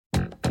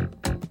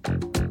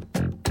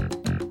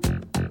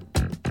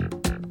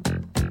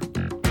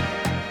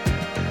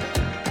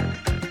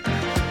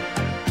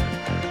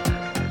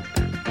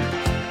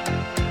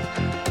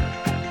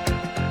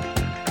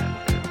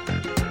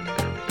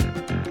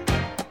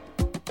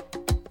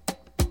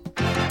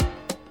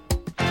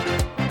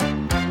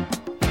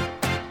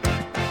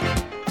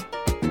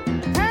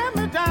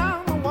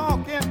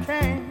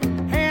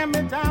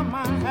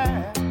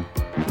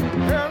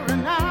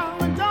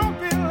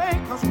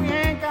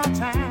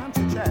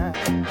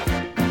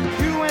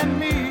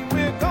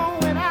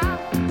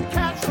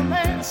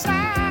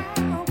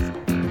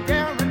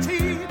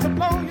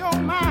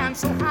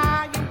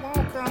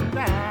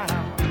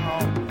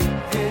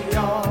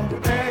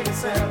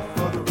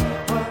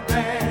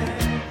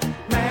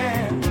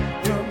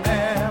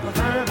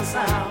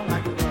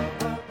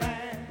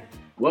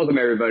Welcome,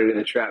 everybody, to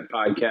the Trap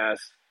Podcast.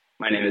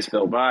 My name is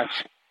Bill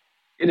Botch.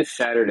 It is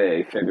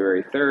Saturday,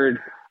 February 3rd,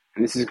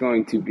 and this is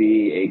going to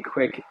be a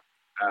quick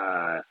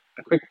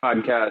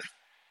podcast.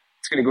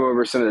 It's going to go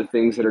over some of the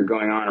things that are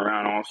going on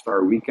around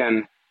All-Star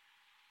Weekend.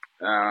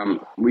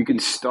 We can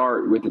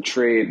start with the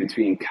trade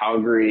between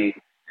Calgary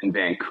and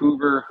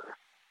Vancouver.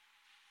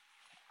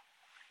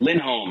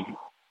 Lindholm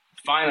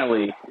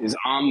finally is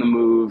on the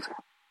move,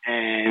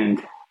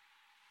 and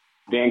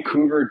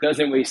Vancouver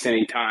doesn't waste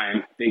any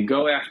time. They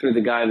go after the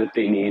guy that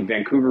they need.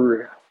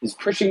 Vancouver is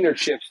pushing their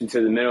chips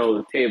into the middle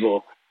of the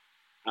table,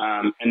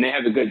 and they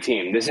have a good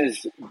team.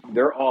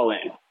 They're all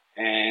in.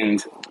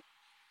 And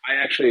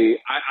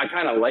I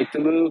kind of like the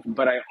move,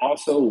 but I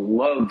also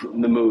love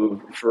the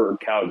move for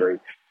Calgary.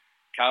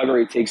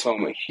 Calgary takes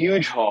home a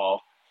huge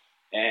haul,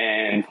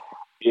 and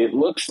it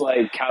looks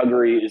like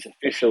Calgary is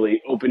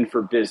officially open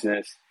for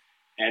business.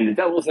 And the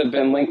Devils have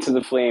been linked to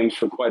the Flames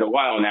for quite a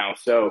while now.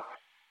 So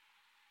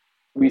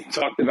we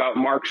talked about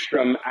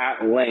Markstrom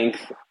at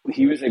length.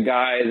 He was a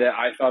guy that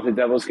I thought the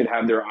Devils could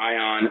have their eye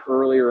on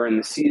earlier in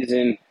the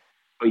season,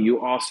 but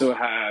you also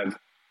have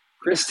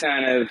Chris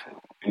Tanev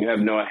and you have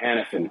Noah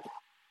Hanifin.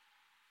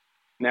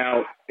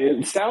 Now,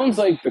 it sounds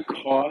like the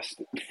cost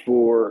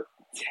for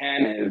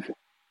Tanev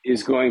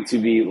is going to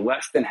be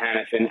less than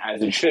Hanifin,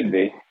 as it should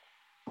be,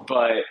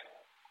 but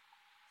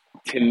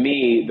to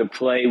me, the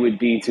play would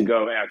be to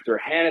go after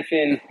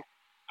Hanifin.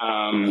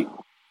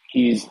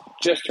 He's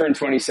just turned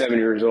 27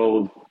 years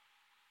old.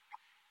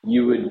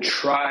 You would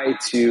try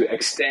to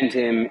extend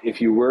him if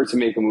you were to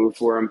make a move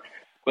for him.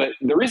 But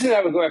the reason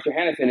I would go after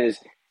Hanifin is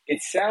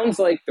it sounds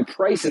like the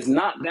price is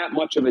not that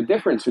much of a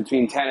difference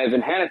between Tanev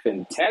and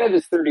Hanifin. Tanev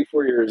is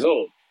 34 years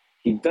old.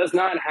 He does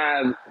not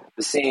have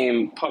the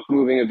same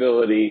puck-moving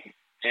ability,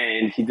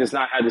 and he does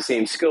not have the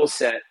same skill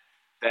set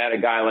that a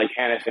guy like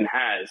Hanifin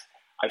has.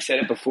 I've said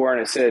it before,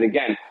 and I said it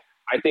again.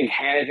 I think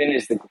Hanifin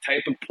is the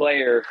type of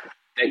player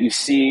that you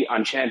see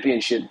on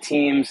championship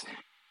teams,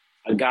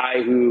 a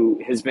guy who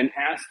has been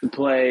asked to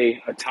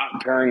play a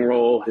top pairing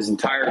role his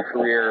entire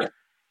career.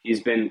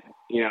 He's been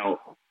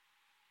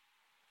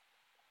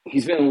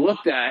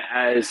looked at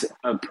as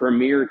a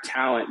premier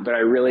talent, but I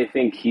really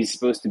think he's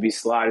supposed to be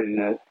slotted in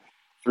a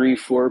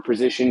 3-4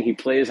 position. He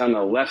plays on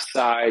the left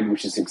side,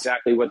 which is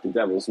exactly what the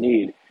Devils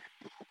need.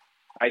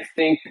 I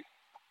think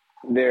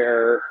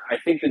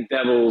the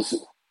Devils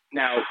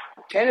now,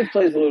 Tanev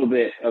plays a little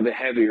bit of a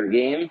heavier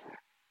game.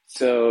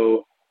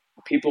 So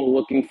people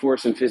looking for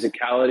some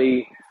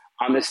physicality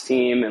on this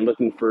team and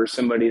looking for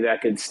somebody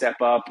that could step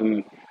up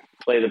and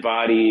play the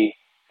body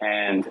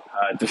and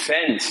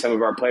defend some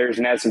of our players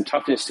and add some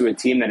toughness to a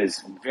team that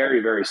is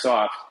very, very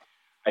soft.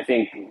 I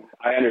think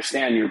I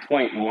understand your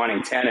point in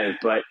wanting Tanev,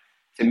 but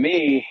to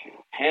me,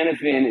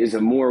 Hanifin is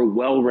a more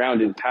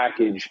well-rounded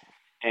package.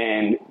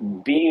 And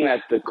being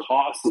that the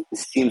cost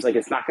seems like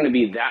it's not going to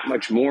be that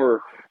much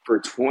more for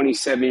a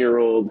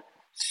 27-year-old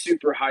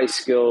super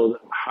high-skilled,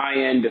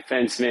 high-end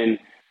defenseman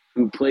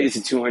who plays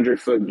a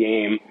 200-foot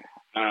game,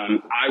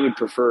 I would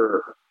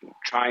prefer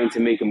trying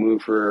to make a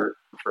move for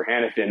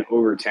Hanifin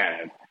over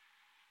Tanev.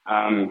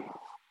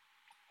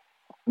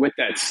 With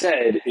that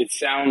said, it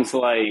sounds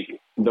like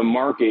the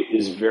market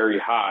is very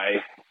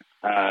high.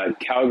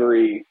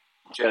 Calgary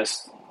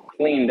just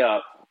cleaned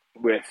up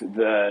with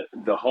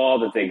the haul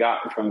that they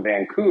got from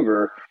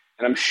Vancouver,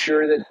 and I'm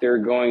sure that they're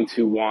going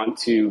to want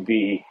to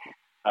be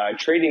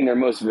trading their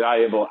most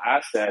valuable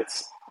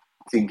assets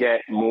to get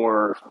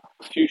more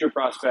future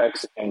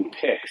prospects and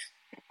picks.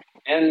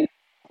 And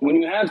when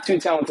you have two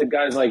talented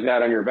guys like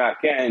that on your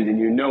back end and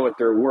you know what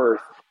they're worth,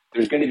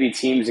 there's going to be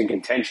teams in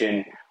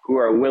contention who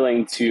are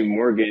willing to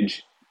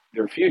mortgage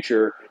their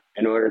future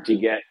in order to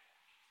get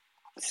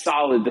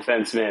solid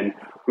defensemen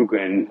who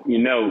can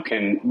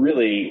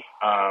really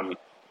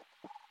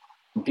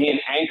be an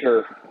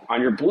anchor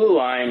on your blue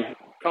line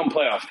come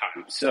playoff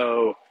time.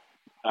 So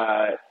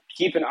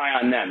keep an eye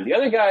on them. The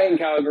other guy in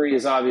Calgary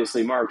is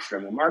obviously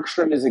Markstrom. And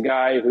Markstrom is a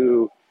guy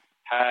who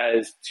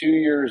has 2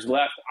 years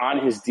left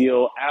on his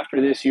deal after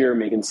this year,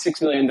 making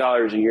 $6 million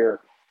a year.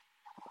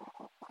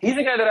 He's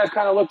a guy that I've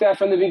kind of looked at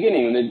from the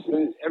beginning.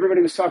 When everybody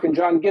was talking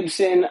John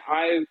Gibson,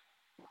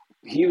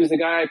 he was the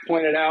guy I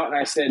pointed out, and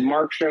I said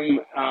Markstrom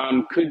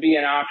could be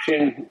an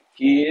option.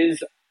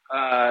 He's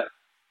not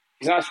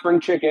a spring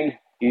chicken.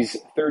 He's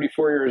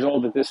 34 years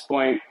old at this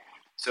point.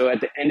 So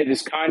at the end of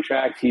his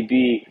contract, he'd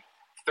be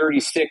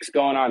 36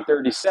 going on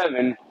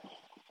 37.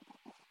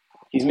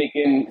 He's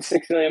making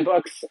 $6 million.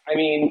 I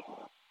mean,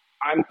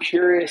 I'm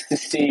curious to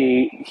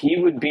see. He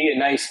would be a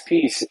nice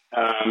piece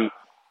to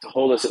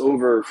hold us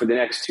over for the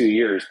next 2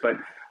 years. But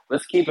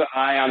let's keep an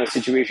eye on the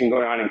situation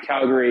going on in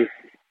Calgary.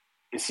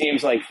 It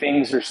seems like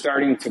things are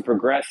starting to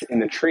progress in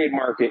the trade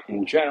market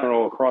in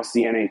general across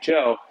the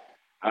NHL.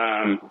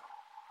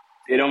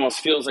 It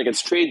almost feels like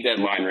it's trade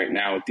deadline right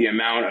now with the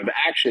amount of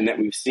action that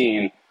we've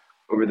seen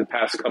over the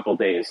past couple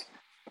days.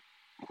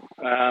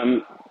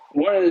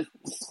 One of the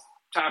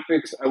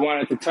topics I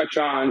wanted to touch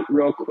on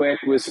real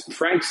quick was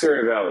Frank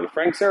Seravalli.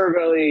 Frank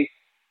Seravalli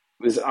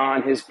was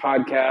on his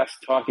podcast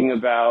talking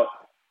about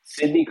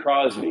Sidney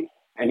Crosby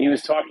and he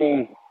was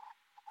talking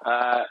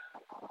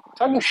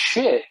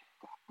shit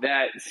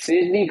that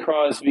Sidney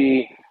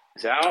Crosby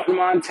was out in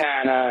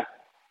Montana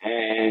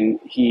and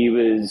he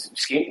was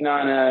skating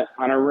on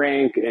a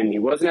rink and he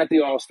wasn't at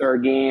the All-Star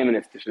game, and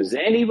if this was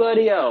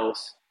anybody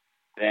else,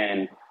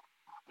 then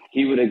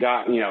he would have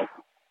gotten,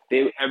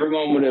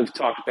 everyone would have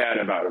talked bad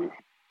about him.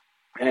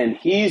 And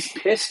he's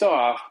pissed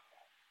off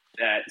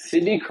that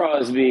Sidney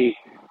Crosby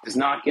does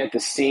not get the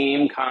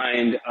same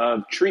kind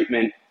of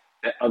treatment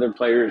that other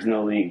players in the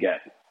league get.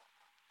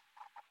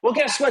 Well,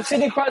 guess what?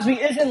 Sidney Crosby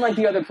isn't like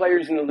the other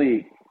players in the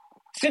league.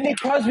 Sidney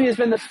Crosby has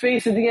been the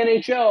face of the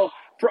NHL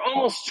for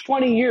almost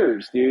 20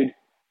 years, dude.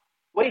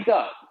 Wake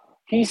up.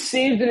 He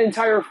saved an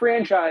entire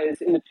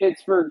franchise in the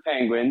Pittsburgh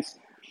Penguins.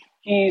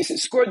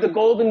 He's scored the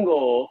golden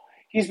goal.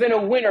 He's been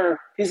a winner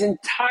his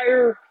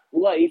entire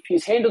life.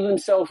 He's handled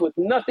himself with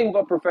nothing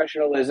but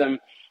professionalism.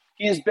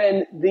 He has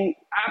been the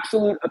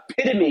absolute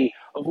epitome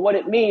of what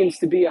it means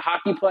to be a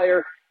hockey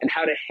player and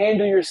how to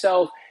handle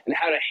yourself and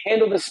how to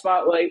handle the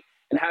spotlight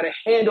and how to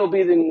handle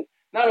being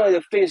not only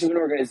the face of an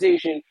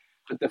organization,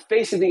 but the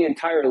face of the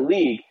entire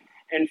league.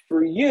 And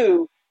for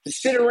you to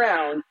sit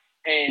around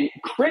and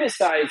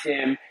criticize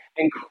him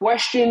and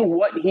question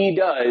what he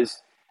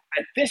does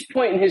at this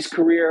point in his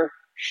career,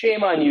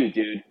 shame on you,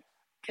 dude.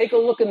 Take a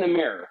look in the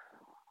mirror.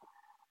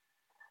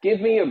 Give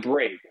me a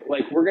break.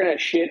 Like, we're going to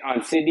shit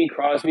on Sidney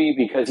Crosby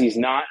because he's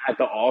not at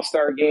the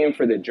All-Star game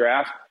for the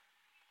draft.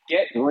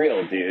 Get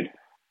real, dude.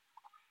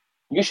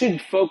 You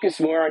should focus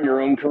more on your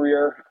own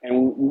career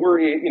and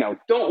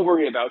don't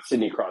worry about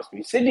Sidney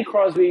Crosby. Sidney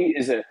Crosby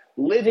is a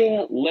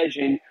living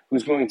legend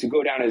who's going to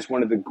go down as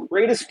one of the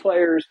greatest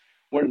players,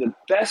 one of the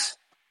best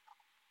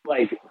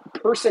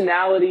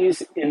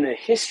personalities in the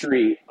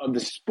history of the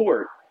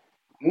sport.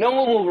 No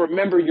one will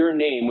remember your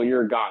name when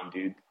you're gone,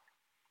 dude.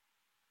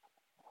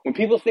 When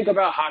people think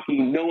about hockey,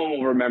 no one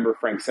will remember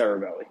Frank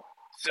Saravelli.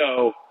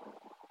 So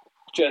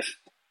just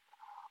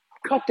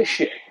cut the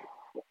shit.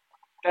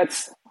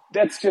 That's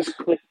just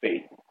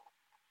clickbait.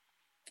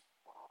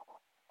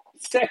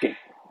 Second,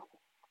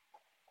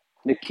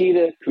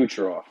 Nikita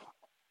Kucherov.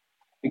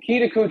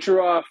 Nikita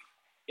Kucherov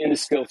in the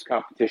skills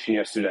competition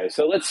yesterday.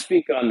 So let's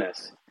speak on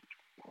this.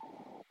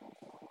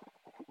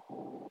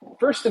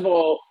 First of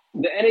all,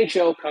 the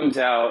NHL comes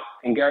out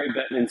and Gary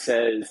Bettman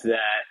says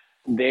that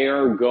they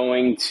are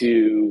going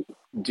to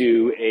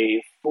do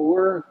a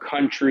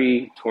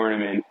 4-country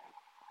tournament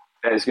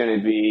that is going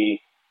to be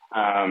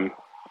the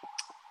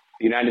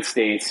United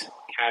States,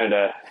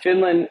 Canada,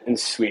 Finland, and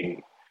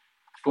Sweden.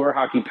 4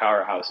 hockey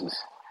powerhouses.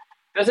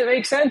 Does it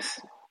make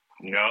sense?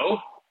 No,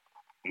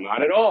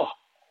 not at all.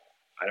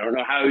 I don't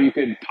know how you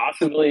could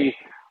possibly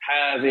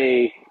have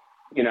I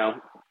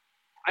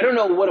don't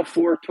know what a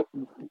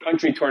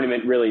 4-country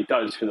tournament really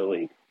does for the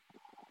league.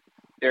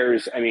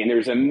 There's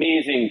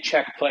amazing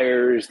Czech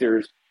players.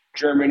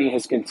 Germany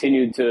has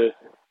continued to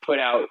put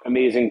out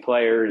amazing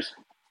players.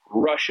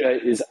 Russia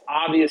is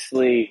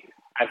obviously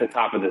at the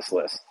top of this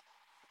list.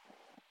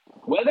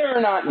 Whether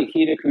or not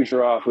Nikita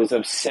Kucherov was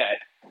upset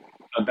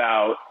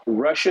about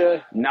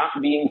Russia not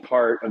being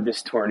part of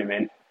this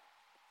tournament,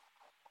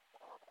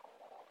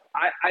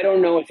 I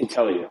don't know what to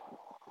tell you.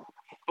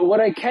 But what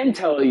I can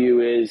tell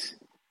you is,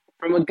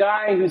 from a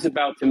guy who's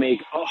about to make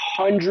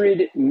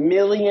 $100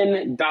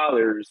 million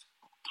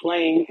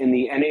playing in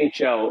the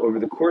NHL over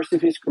the course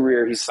of his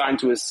career, he's signed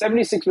to a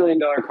 $76 million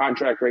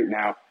contract right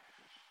now.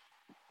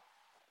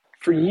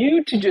 For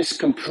you to just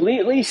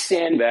completely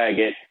sandbag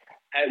it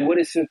at what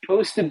is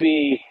supposed to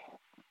be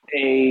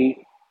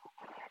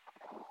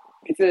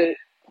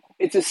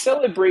it's a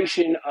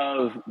celebration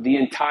of the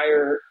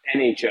entire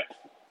NHL.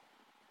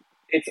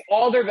 It's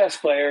all their best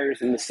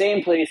players in the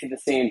same place at the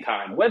same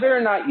time. Whether or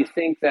not you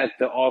think that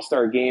the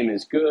All-Star game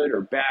is good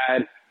or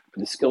bad, or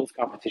the skills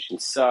competition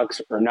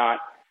sucks or not,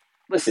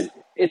 listen,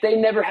 if they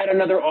never had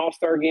another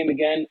All-Star game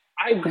again,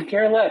 I could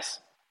care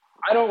less.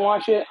 I don't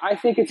watch it. I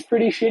think it's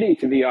pretty shitty,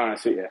 to be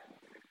honest with you.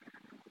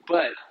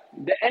 But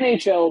the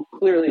NHL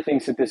clearly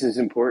thinks that this is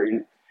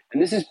important, and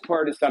this is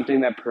part of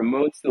something that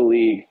promotes the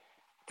league,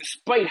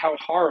 despite how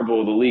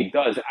horrible the league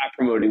does at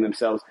promoting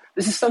themselves.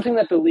 This is something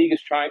that the league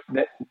is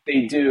that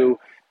they do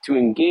to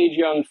engage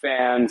young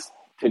fans,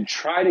 to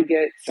try to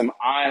get some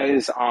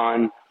eyes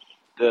on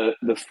the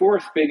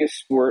 4th biggest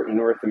sport in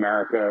North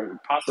America,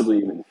 possibly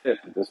even the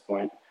 5th at this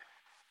point.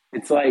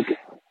 It's like,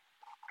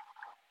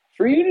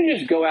 for you to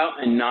just go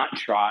out and not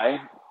try,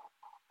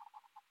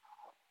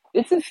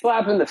 it's a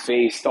slap in the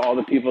face to all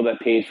the people that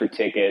paid for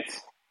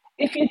tickets.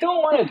 If you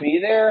don't want to be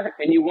there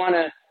and you want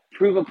to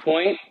prove a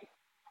point,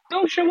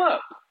 don't show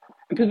up.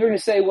 And people are going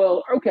to say,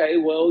 well, okay,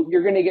 well,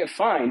 you're going to get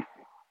fined.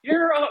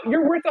 You're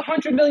worth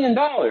 $100 million.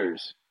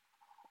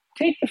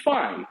 Take the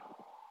fine.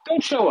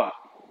 Don't show up.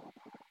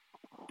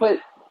 But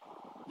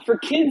for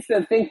kids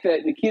that think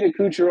that Nikita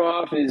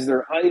Kucherov is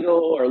their idol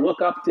or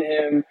look up to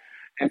him,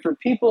 and for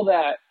people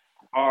that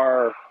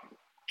are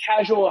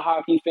casual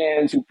hockey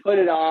fans who put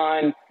it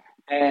on,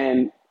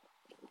 and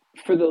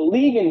for the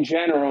league in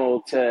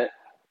general to,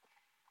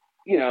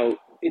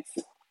 it's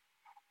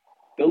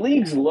the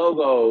league's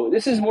logo,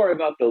 this is more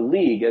about the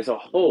league as a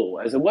whole,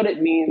 as what it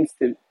means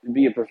to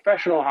be a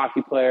professional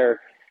hockey player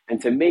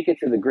and to make it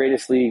to the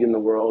greatest league in the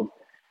world.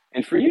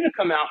 And for you to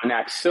come out and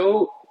act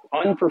so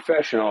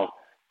unprofessional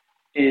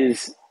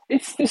it's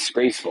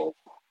disgraceful.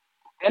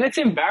 And it's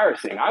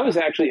embarrassing. I was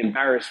actually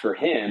embarrassed for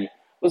him.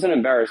 I wasn't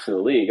embarrassed for the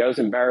league. I was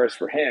embarrassed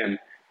for him.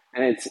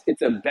 And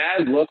it's a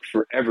bad look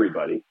for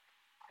everybody.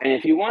 And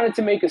if you wanted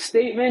to make a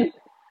statement,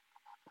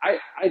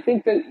 I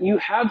think that you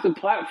have the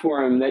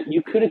platform that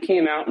you could have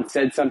came out and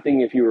said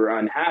something if you were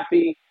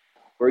unhappy,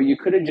 or you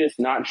could have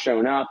just not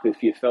shown up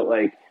if you felt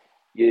like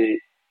it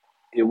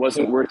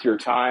wasn't worth your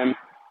time.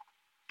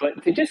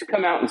 But to just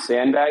come out and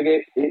sandbag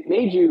it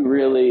made you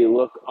really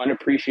look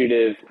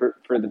unappreciative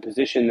for the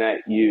position that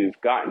you've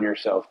gotten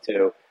yourself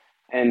to.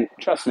 And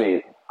trust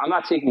me, I'm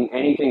not taking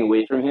anything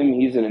away from him.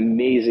 He's an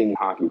amazing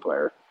hockey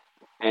player,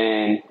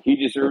 and he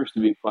deserves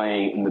to be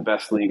playing in the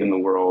best league in the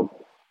world.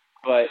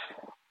 But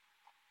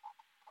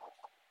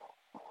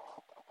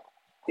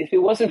if it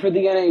wasn't for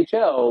the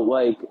NHL,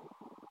 like,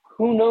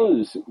 who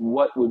knows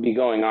what would be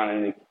going on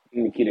in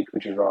Nikita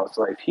Kucherov's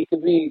life. He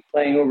could be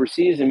playing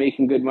overseas and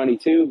making good money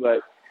too, but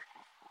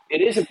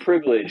it is a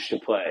privilege to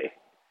play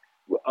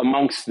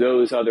amongst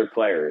those other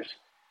players.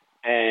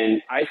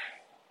 And I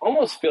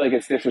almost feel like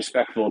it's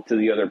disrespectful to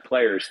the other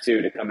players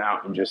too, to come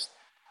out and just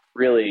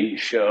really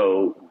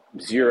show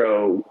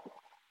zero,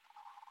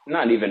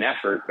 not even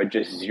effort, but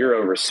just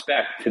zero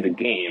respect to the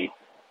game.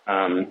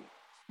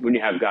 When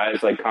you have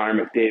guys like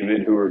Connor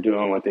McDavid who are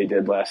doing what they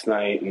did last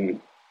night, and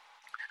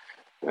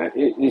I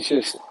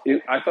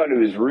thought it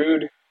was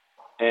rude,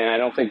 and I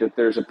don't think that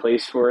there's a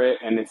place for it.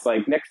 And it's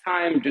like, next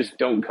time, just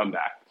don't come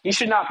back. He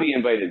should not be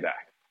invited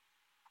back.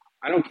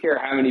 I don't care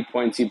how many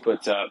points he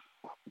puts up.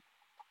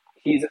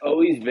 He's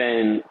always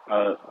been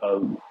a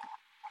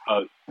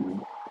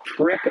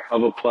prick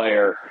of a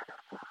player.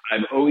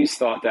 I've always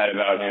thought that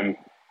about him.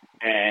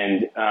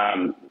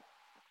 And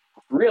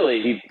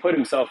really, he put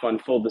himself on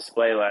full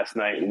display last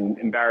night and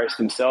embarrassed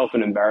himself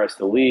and embarrassed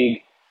the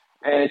league.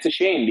 And it's a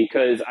shame,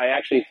 because I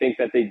actually think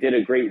that they did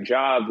a great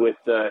job with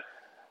the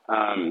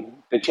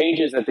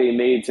changes that they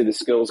made to the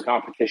skills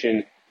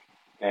competition.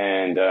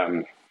 And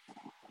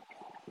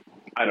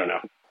I don't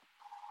know.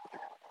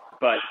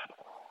 But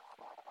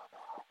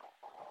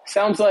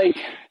sounds like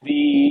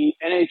the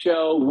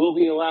NHL will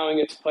be allowing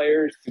its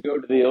players to go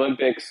to the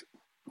Olympics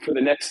for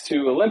the next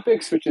two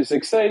Olympics, which is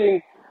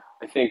exciting.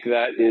 I think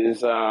that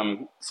is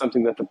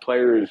something that the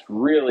players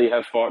really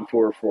have fought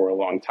for a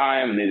long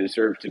time, and they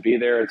deserve to be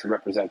there to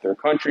represent their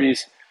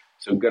countries.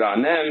 So good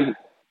on them.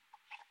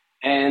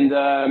 And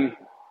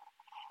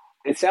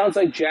it sounds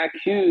like Jack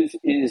Hughes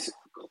is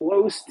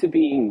close to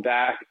being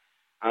back.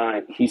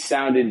 He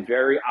sounded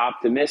very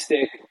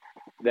optimistic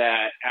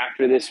that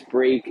after this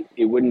break,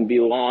 it wouldn't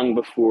be long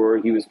before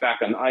he was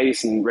back on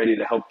ice and ready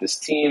to help this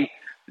team.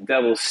 The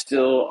Devils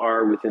still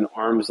are within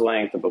arm's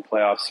length of a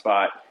playoff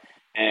spot.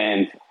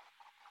 And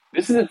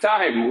this is the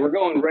time. We're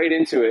going right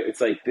into it. It's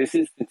like, this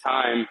is the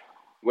time,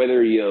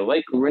 whether you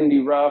like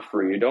Lindy Ruff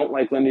or you don't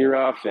like Lindy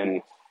Ruff.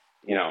 And,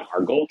 you know,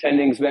 our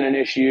goaltending's been an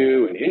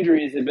issue, and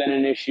injuries have been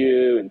an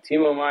issue, and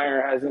Timo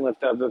Meier hasn't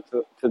lived up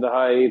to the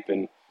hype,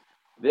 and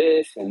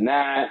this and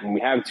that, and we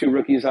have two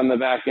rookies on the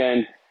back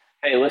end.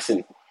 Hey,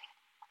 listen,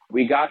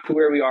 we got to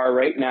where we are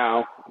right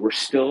now. We're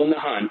still in the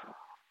hunt,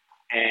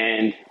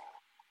 and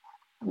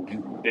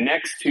the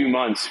next 2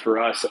 months for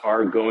us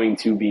are going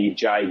to be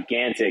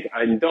gigantic.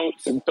 And don't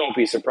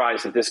be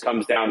surprised if this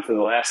comes down to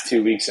the last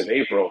 2 weeks of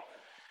April,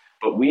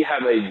 but we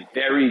have a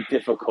very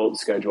difficult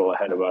schedule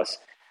ahead of us.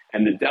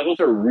 And the Devils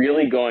are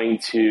really going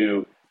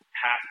to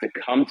have to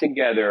come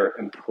together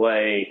and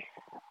play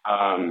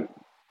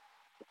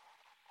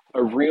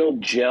a real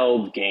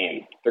gelled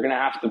game. They're going to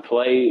have to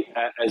play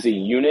as a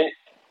unit,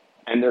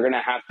 and they're going to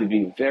have to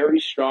be very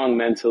strong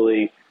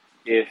mentally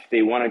if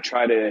they want to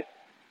try to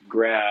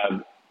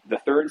grab the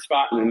third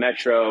spot in the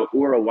Metro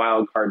or a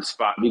wild card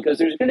spot, because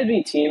there's going to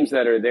be teams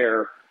that are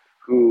there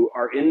who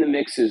are in the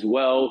mix as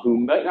well, who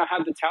might not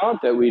have the talent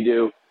that we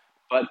do,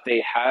 but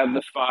they have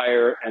the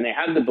fire and they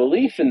have the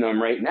belief in them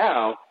right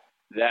now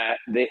that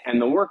and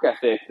the work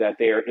ethic that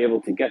they are able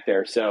to get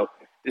there. So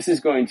this is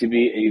going to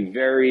be a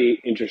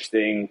very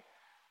interesting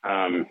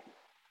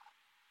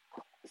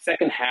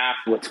second half,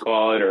 let's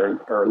call it,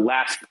 or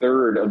last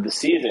third of the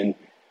season.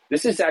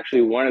 This is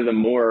actually one of the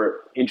more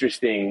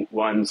interesting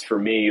ones for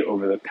me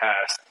over the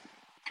past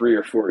 3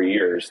 or 4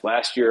 years.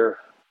 Last year,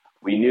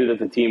 we knew that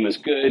the team was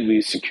good.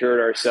 We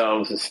secured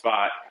ourselves a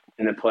spot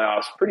in the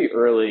playoffs pretty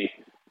early.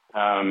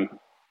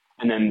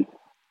 And then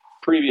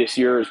previous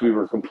years, we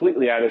were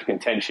completely out of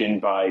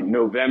contention by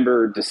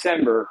November,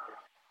 December.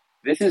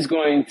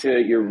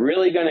 You're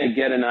really going to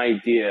get an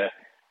idea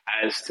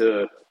as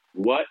to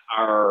what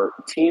our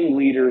team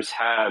leaders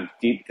have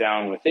deep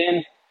down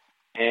within.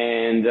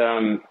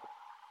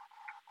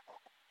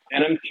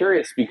 And I'm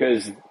curious,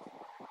 because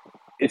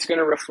it's going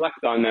to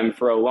reflect on them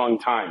for a long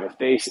time.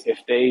 If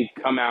they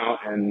come out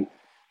and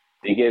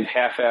they give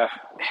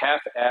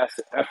half-ass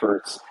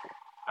efforts,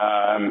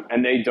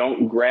 and they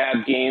don't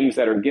grab games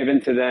that are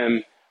given to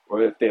them,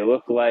 or if they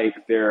look like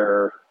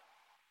they're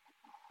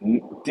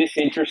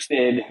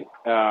disinterested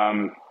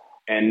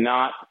and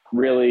not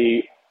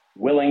really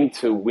willing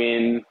to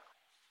win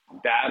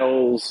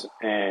battles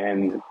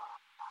and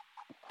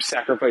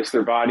sacrifice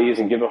their bodies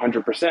and give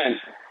 100%,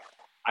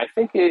 I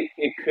think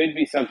it could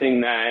be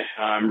something that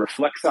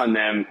reflects on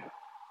them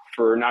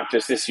for not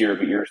just this year,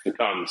 but years to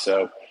come.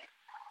 So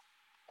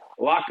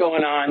a lot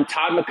going on.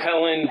 Todd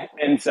McClellan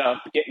ends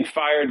up getting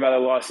fired by the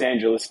Los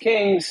Angeles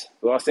Kings.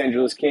 The Los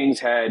Angeles Kings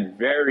had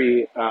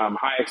very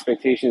high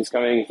expectations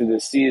coming into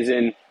this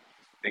season.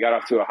 They got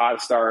off to a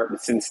hot start,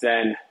 but since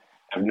then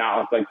have not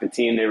looked like the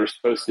team they were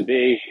supposed to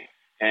be.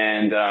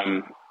 And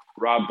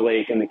Rob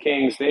Blake and the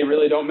Kings, they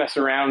really don't mess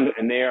around,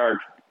 and they are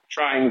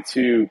trying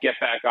to get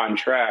back on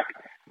track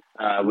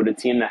with a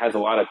team that has a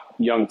lot of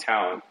young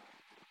talent.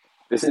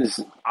 This is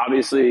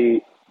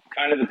obviously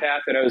kind of the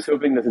path that I was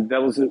hoping that the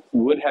Devils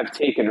would have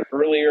taken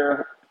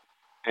earlier,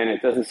 and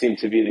it doesn't seem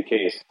to be the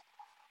case.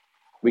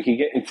 We can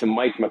get into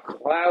Mike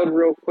McLeod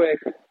real quick.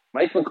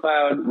 Mike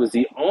McLeod was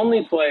the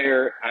only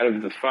player out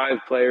of the 5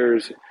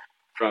 players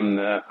from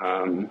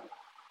the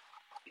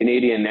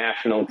Canadian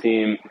national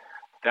team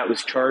that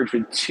was charged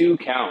with 2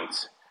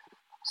 counts.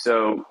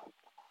 So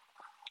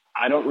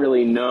I don't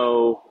really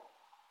know.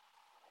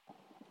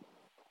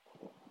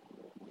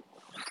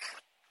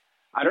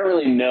 I don't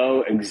really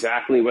know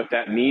exactly what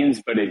that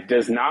means, but it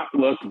does not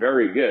look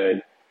very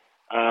good.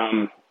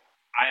 I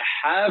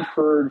have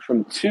heard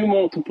from 2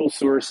 multiple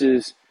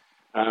sources.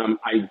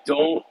 I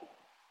don't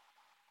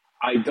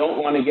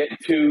want to get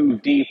too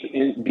deep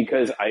in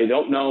because I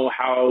don't know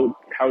how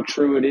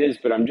true it is,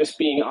 but I'm just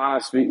being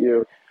honest with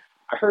you.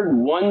 I heard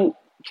one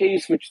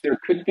case which there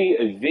could be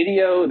a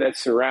video that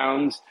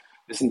surrounds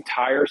this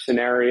entire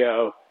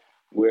scenario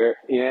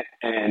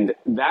and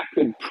that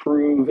could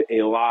prove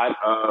a lot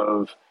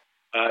of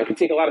it could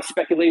take a lot of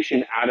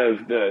speculation out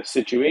of the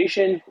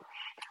situation.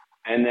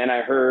 And then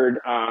I heard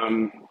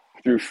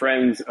through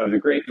friends of the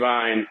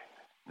grapevine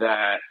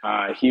that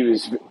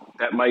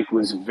Mike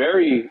was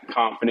very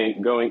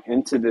confident going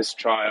into this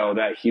trial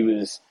that he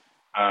was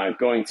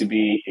going to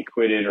be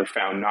acquitted or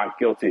found not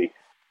guilty.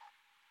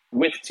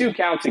 With 2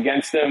 counts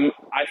against him,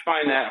 I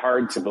find that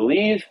hard to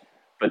believe,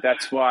 but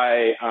that's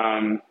why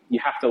you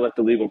have to let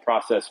the legal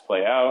process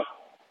play out,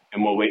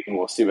 and we'll wait and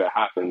we'll see what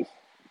happens.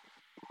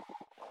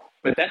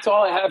 But that's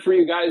all I have for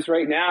you guys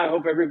right now. I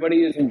hope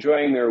everybody is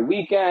enjoying their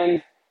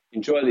weekend.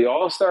 Enjoy the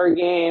All-Star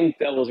game.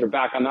 Devils are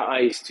back on the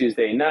ice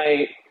Tuesday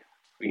night.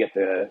 We get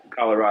the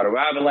Colorado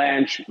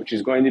Avalanche, which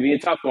is going to be a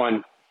tough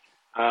one.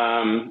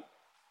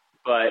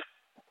 But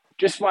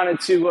just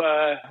wanted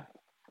to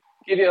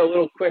give you a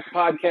little quick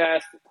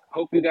podcast.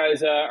 Hope you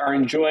guys are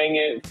enjoying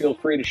it. Feel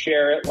free to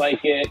share it,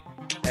 like it,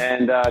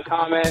 and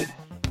comment.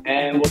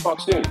 And we'll talk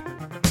soon.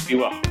 Be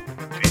well.